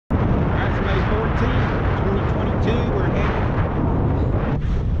2022, we're heading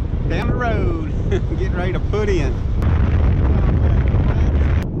down the road, getting ready to put in.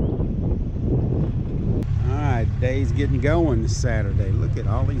 Alright, day's getting going this Saturday. Look at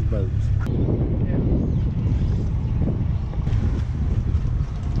all these boats.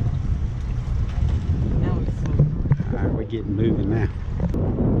 Alright, we're getting moving now.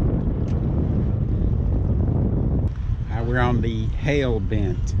 We're on the Hail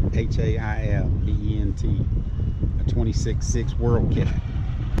Bent, H-A-I-L-B-E-N-T, a 26.6 WorldCat.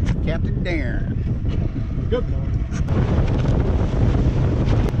 Captain Darin. Good morning.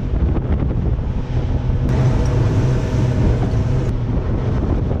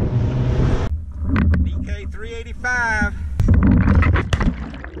 VK385.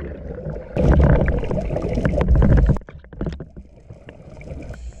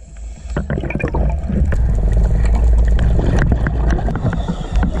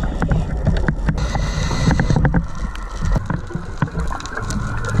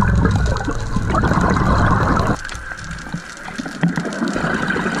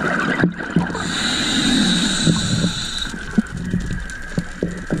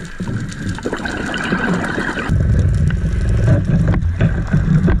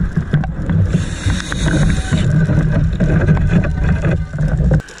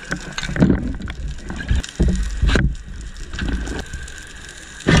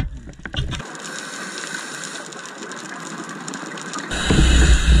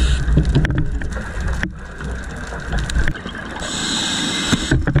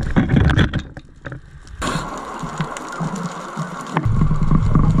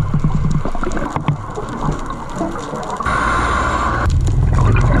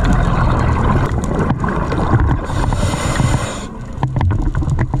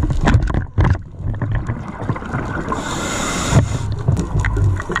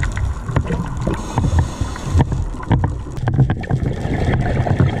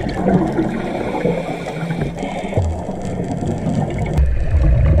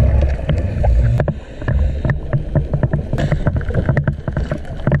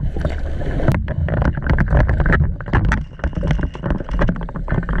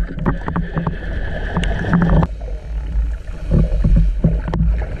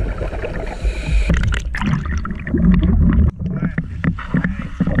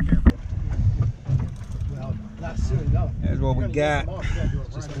 Got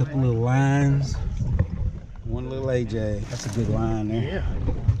just a couple little lines, one little AJ. That's a good line there. Yeah.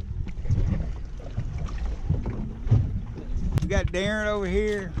 We got Darin over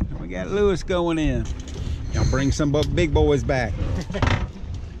here. We got Lewis going in. Y'all bring some big boys back.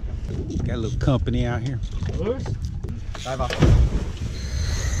 Got a little company out here. Lewis? Dive off.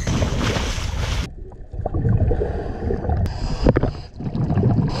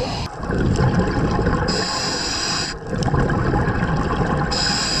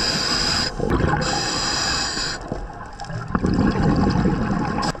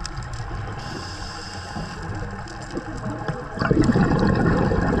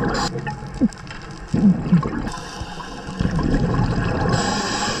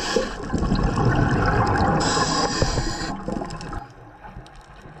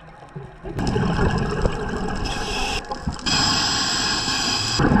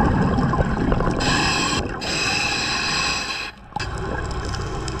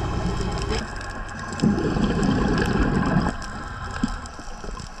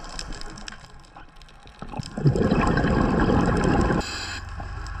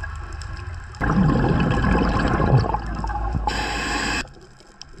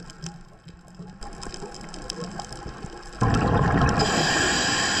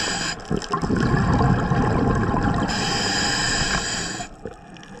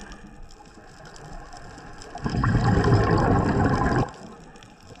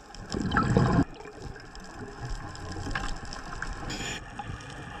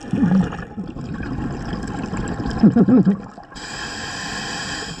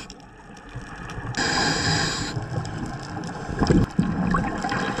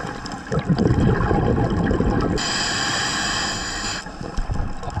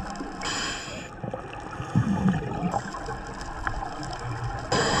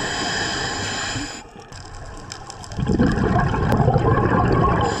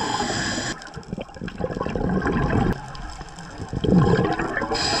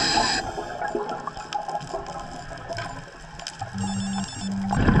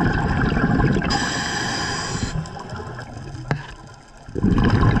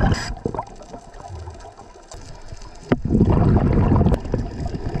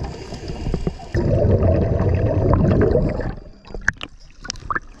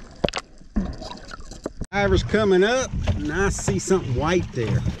 Diver's coming up, and I see something white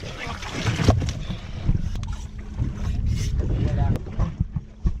there.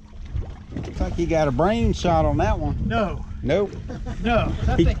 Looks like you got a brain shot on that one. No. Nope. No.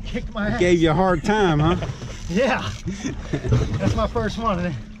 That thing kicked my ass. Gave you a hard time, huh? Yeah. That's my first one.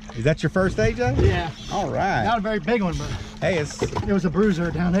 Is that your first AJ? Yeah. All right. Not a very big one, but hey, it was a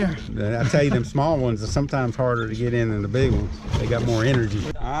bruiser down there. I tell you, them small ones are sometimes harder to get in than the big ones. They got more energy.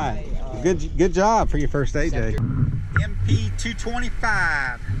 All right. Good job for your first AJ.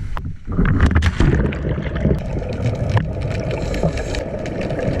 MP225.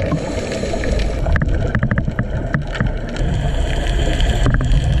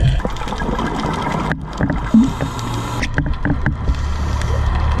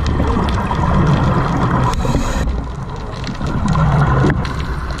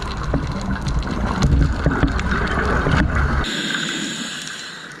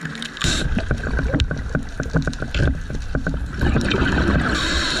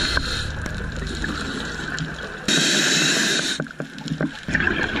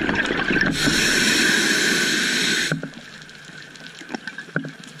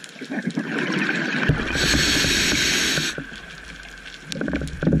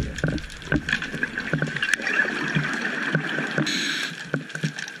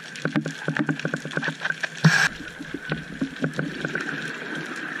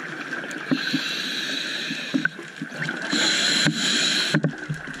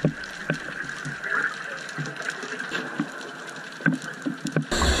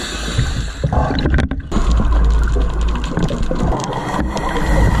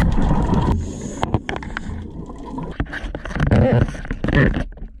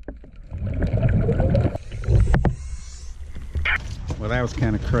 Well, that was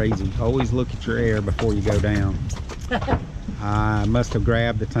kind of crazy. Always look at your air before you go down. I must have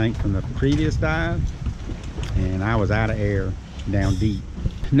grabbed the tank from the previous dive, and I was out of air down deep.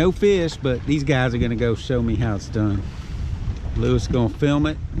 No fish, but these guys are going to go show me how it's done. Lewis is going to film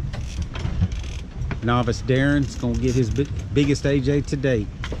it. Novice Darin's going to get his biggest AJ to date.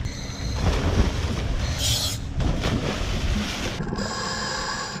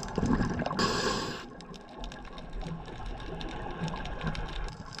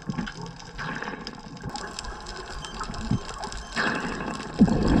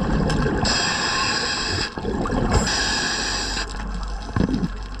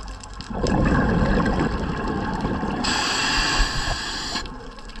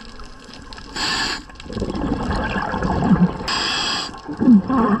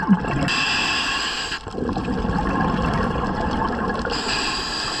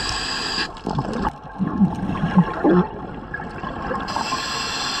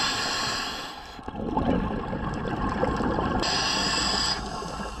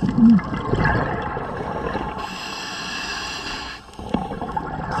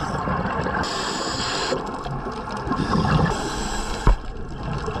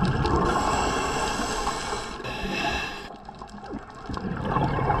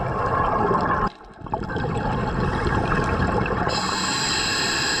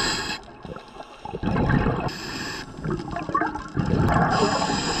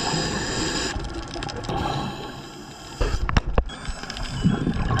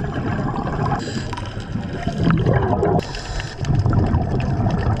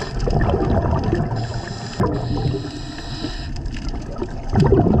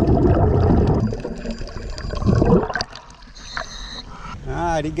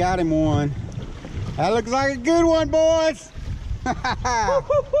 He got him one. That looks like a good one, boys.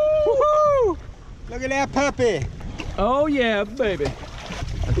 Woo-hoo! Look at that puppy. Oh yeah, baby.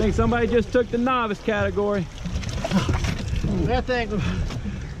 I think somebody just took the novice category. That thing.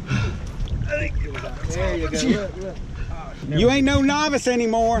 There you go. Look, look. You ain't no novice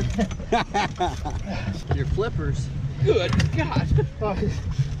anymore. Your flippers. Good God.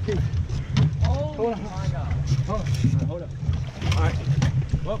 Oh my God. Hold up. All right.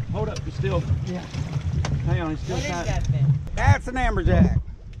 Well, hold up. You're still. Yeah. Hang on. It's still tight. That's an Amberjack.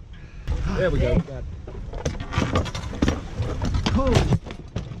 There we go.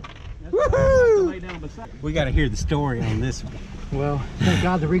 Woohoo! We got to hear the story on this one. Well, thank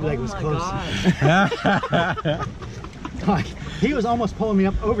God the rig leg was close. Like, he was almost pulling me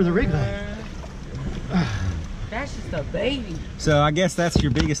up over the rig leg. That's just a baby. So I guess that's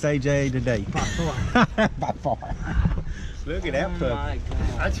your biggest AJ to date. By far. By far. Look at that puppy.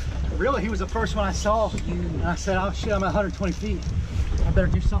 Really, he was the first one I saw. And I said, oh shit, I'm at 120 feet. I better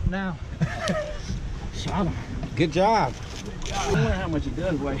do something now. Shot him. Good job. I wonder how much it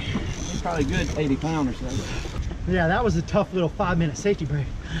does weigh. It's probably a good 80 pounds or so. Yeah, that was a tough little 5-minute safety break,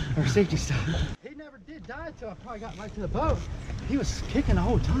 or safety stop. He never did it died till I probably got right to the boat. He was kicking the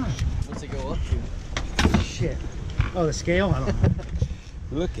whole time. What's it go up to? Shit. Oh, the scale? I don't know.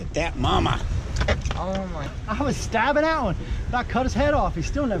 Look at that mama. Oh my. I was stabbing that one. I cut his head off. He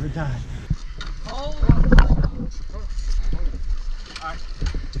still never died. Oh. Alright.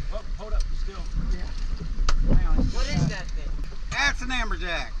 Oh, hold up, still. Yeah. Hang on. What is that thing? That's an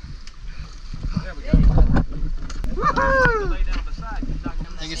amberjack. There we go. Woohoo! Lay down beside you. I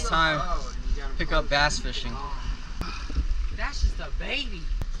think it's time to pick up bass fishing. That's just a baby.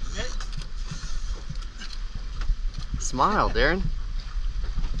 Smile, Darin.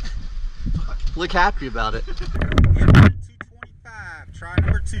 Look happy about it. 225, try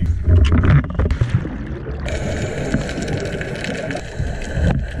number 2.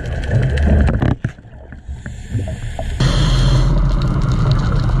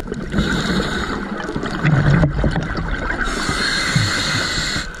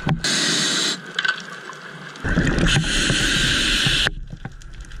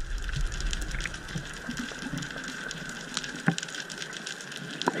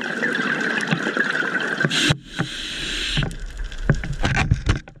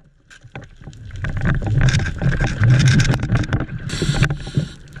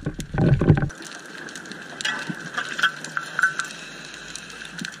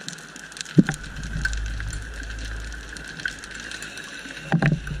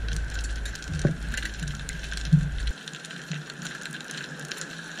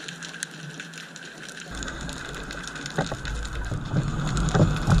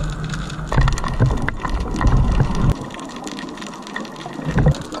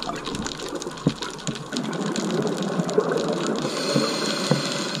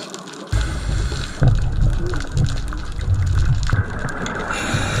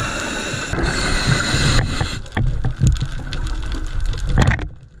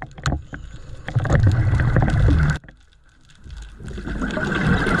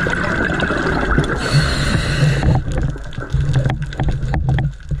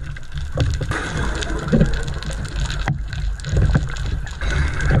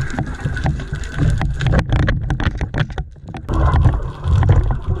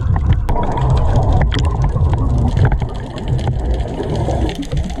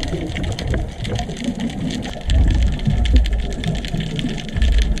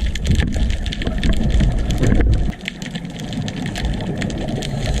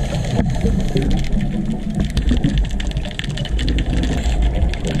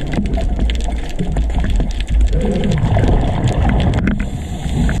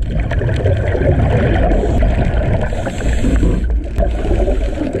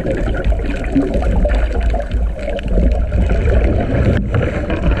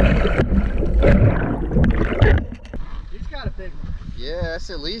 Yeah, that's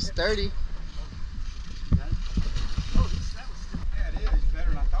at least 30.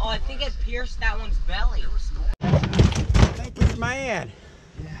 Oh, I think it pierced that one's belly. I think he's mad.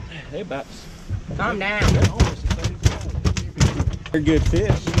 Hey, Baps. Calm down. They're good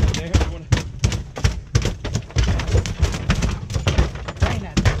fish.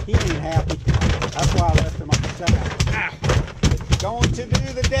 He ain't happy. That's why I left him on the side. Going to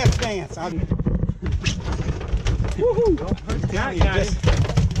do the death dance.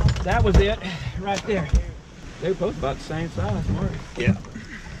 That was it, right there. They were both about the same size, weren't they? Yeah.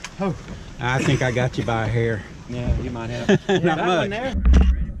 Oh, I think I got you by a hair. Yeah, you might have. Not that much. one there.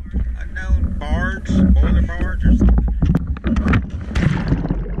 Unknown barge, boiler barge or something.